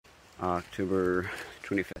October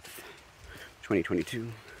 25th,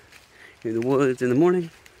 2022. In the woods in the morning.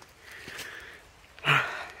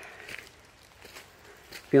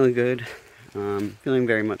 Feeling good. Feeling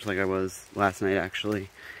very much like I was last night, actually.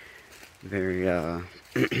 Very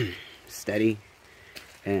steady.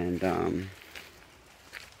 And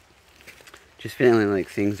just feeling like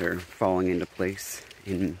things are falling into place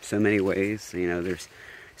in so many ways. You know, there's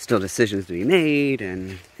still decisions to be made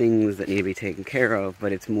and things that need to be taken care of,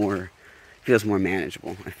 but it's more, feels more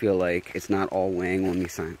manageable. I feel like it's not all weighing on me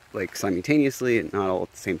simultaneously, and not all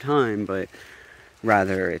at the same time, but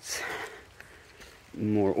rather it's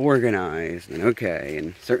more organized and okay,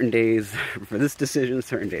 and certain days are for this decision,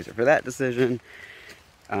 certain days are for that decision.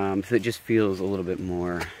 So it just feels a little bit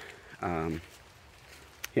more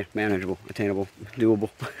manageable, attainable, doable.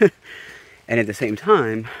 And at the same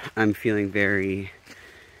time, I'm feeling very,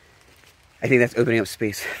 I think that's opening up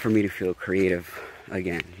space for me to feel creative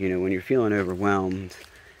again. You know, when you're feeling overwhelmed,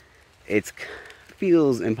 it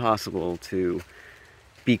feels impossible to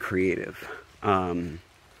be creative. Because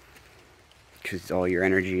all your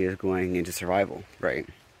energy is going into survival, right?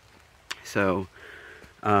 So,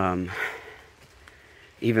 even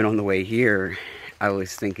on the way here, I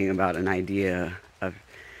was thinking about an idea of,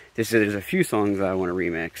 there's a few songs that I want to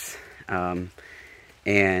remix.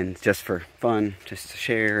 And just for fun, just to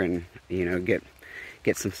share and, you know, get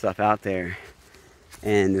some stuff out there.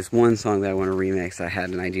 And this one song that I want to remix, I had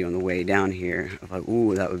an idea on the way down here of like,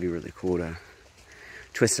 ooh, that would be really cool to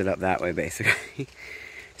twist it up that way, basically.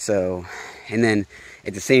 So, and then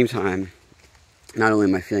at the same time, not only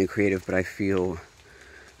am I feeling creative, but I feel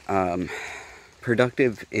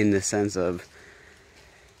productive in the sense of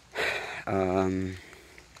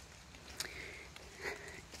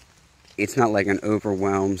it's not like an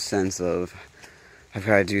overwhelmed sense of I've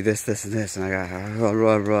got to do this, this, and this, and I got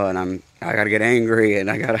and I got to get angry, and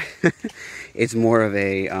I got to. It's more of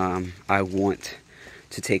a I want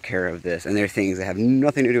to take care of this, and there are things that have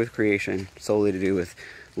nothing to do with creation, solely to do with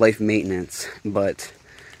life maintenance, but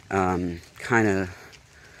kind of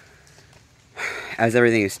as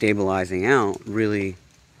everything is stabilizing out, really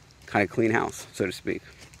kind of clean house, so to speak.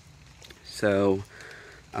 So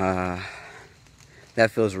that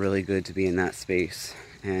feels really good to be in that space.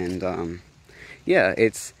 And yeah,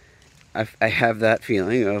 it's I have that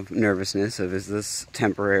feeling of nervousness of, is this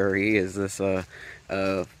temporary, is this a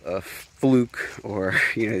fluke, or,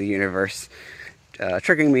 you know, the universe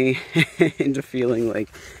tricking me into feeling like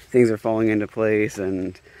things are falling into place,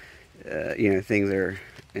 and you know, things are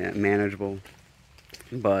manageable.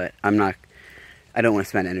 But I don't want to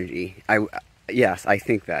spend energy. Yes, I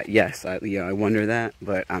think that. Yes, I wonder that,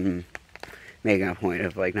 but I'm making a point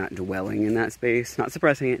of like not dwelling in that space, not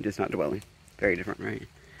suppressing it, just not dwelling. Very different, right?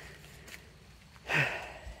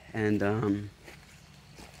 And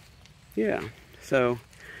yeah, so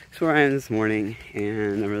that's where I am this morning,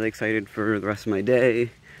 and I'm really excited for the rest of my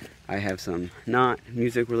day. I have some not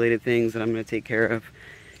music related things that I'm going to take care of,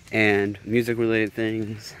 and music related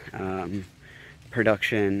things,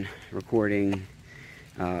 production, recording.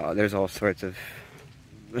 There's all sorts of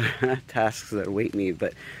tasks that await me,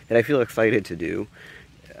 but that I feel excited to do.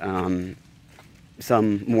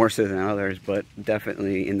 Some more so than others, but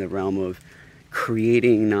definitely in the realm of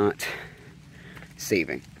creating, not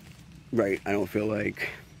saving. Right? I don't feel like,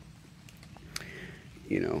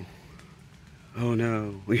 you know, oh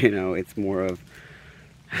no, you know, it's more of,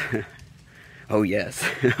 oh yes,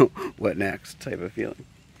 what next type of feeling.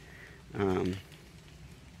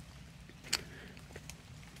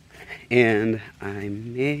 And I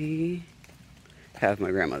may have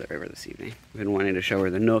my grandmother over this evening. I've been wanting to show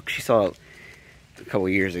her the Nook. She saw it a couple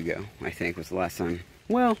years ago, I think was the last time.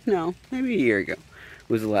 Well, no, maybe a year ago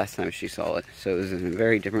was the last time she saw it. So it was in a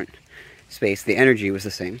very different space. The energy was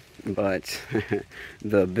the same, but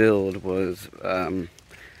the build was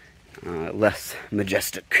less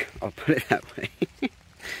majestic, I'll put it that way.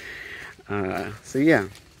 So yeah,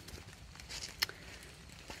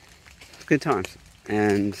 good times.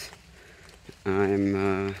 And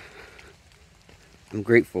I'm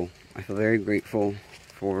grateful. I feel very grateful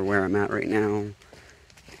for where I'm at right now,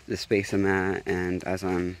 the space I'm at, and as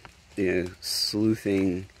I'm, you know,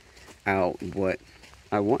 sleuthing out what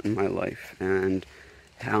I want in my life and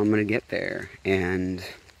how I'm going to get there, and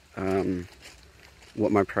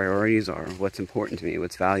what my priorities are, what's important to me,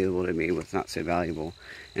 what's valuable to me, what's not so valuable.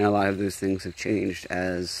 And a lot of those things have changed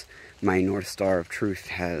as my North Star of truth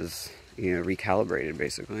has, you know, recalibrated,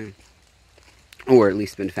 basically. Or at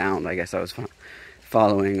least been found. I guess I was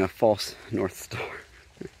following a false North Star.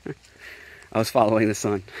 I was following the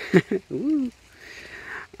sun. Woo.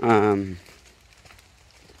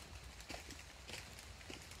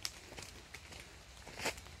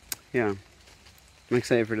 yeah, I'm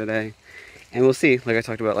excited for today. And we'll see, like I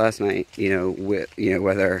talked about last night,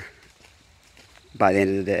 whether by the end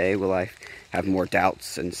of the day will I have more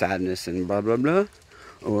doubts and sadness and blah, blah, blah,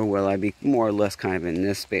 or will I be more or less kind of in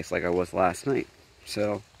this space like I was last night?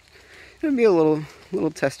 So it'll be a little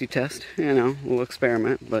testy test, a little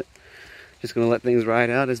experiment, but just gonna let things ride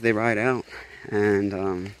out as they ride out. And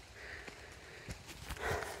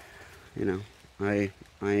I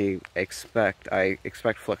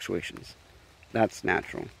expect fluctuations. That's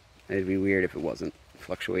natural. It'd be weird if it wasn't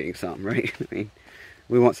fluctuating some, right? I mean,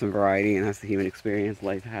 we want some variety, and that's the human experience.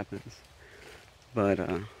 Life happens, but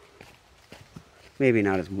maybe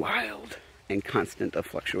not as wild and constant of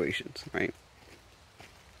fluctuations, right?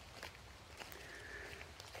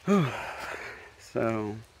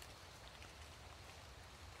 So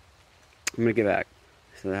I'm gonna get back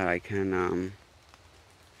so that I can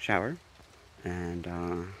shower and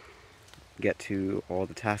get to all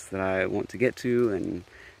the tasks that I want to get to, and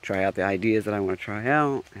try out the ideas that I want to try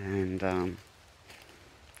out, and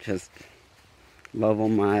just love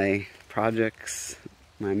on my projects,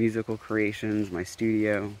 my musical creations, my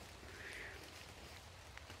studio.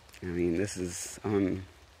 I mean, this is,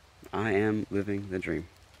 I am living the dream.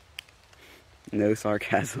 No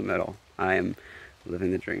sarcasm at all. I am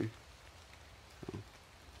living the dream. So.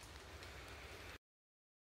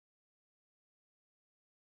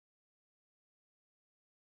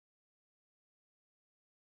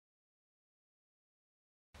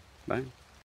 Bye.